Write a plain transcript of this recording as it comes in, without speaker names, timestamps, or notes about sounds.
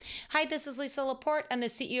Hi, this is Lisa Laporte. I'm the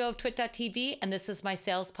CEO of TWiT.tv, and this is my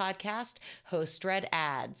sales podcast, Host Read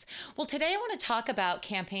Ads. Well, today I want to talk about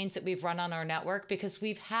campaigns that we've run on our network because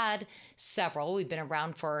we've had several. We've been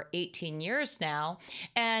around for 18 years now,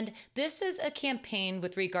 and this is a campaign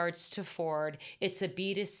with regards to Ford. It's a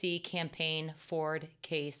B2C campaign, Ford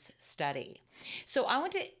case study. So I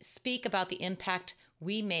want to speak about the impact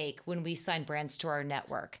we make when we sign brands to our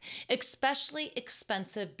network, especially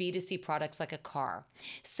expensive B2C products like a car.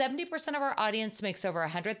 70% of our audience makes over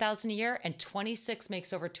 $100,000 a year and 26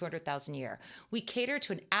 makes over $200,000 a year. We cater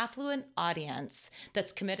to an affluent audience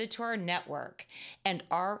that's committed to our network, and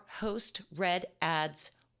our host read ads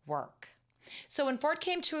work. So when Ford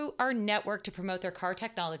came to our network to promote their car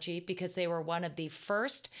technology, because they were one of the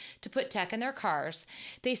first to put tech in their cars,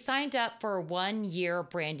 they signed up for a 1-year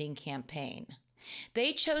branding campaign.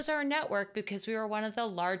 They chose our network because we were one of the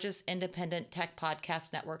largest independent tech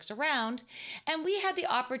podcast networks around, and we had the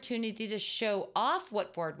opportunity to show off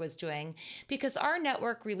what Ford was doing because our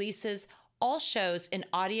network releases all shows in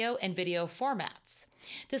audio and video formats.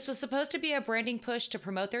 This was supposed to be a branding push to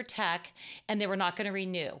promote their tech, and they were not going to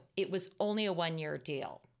renew. It was only a 1-year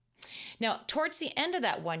deal. Now, towards the end of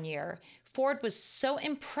that 1 year, Ford was so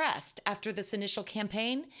impressed after this initial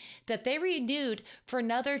campaign that they renewed for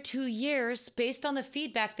another 2 years based on the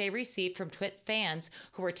feedback they received from TWiT fans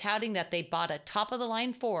who were touting that they bought a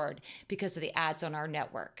top-of-the-line Ford because of the ads on our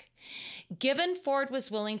network. Given Ford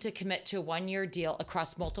was willing to commit to a 1-year deal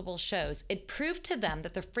across multiple shows, it proved to them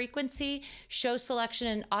that the frequency, show selection,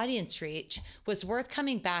 and audience reach was worth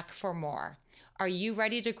coming back for more. Are you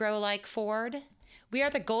ready to grow like Ford? We are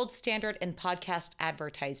the gold standard in podcast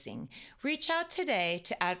advertising. Reach out today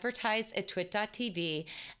to advertise at TWiT.tv,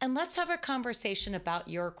 and let's have a conversation about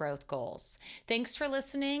your growth goals. Thanks for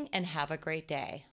listening and have a great day.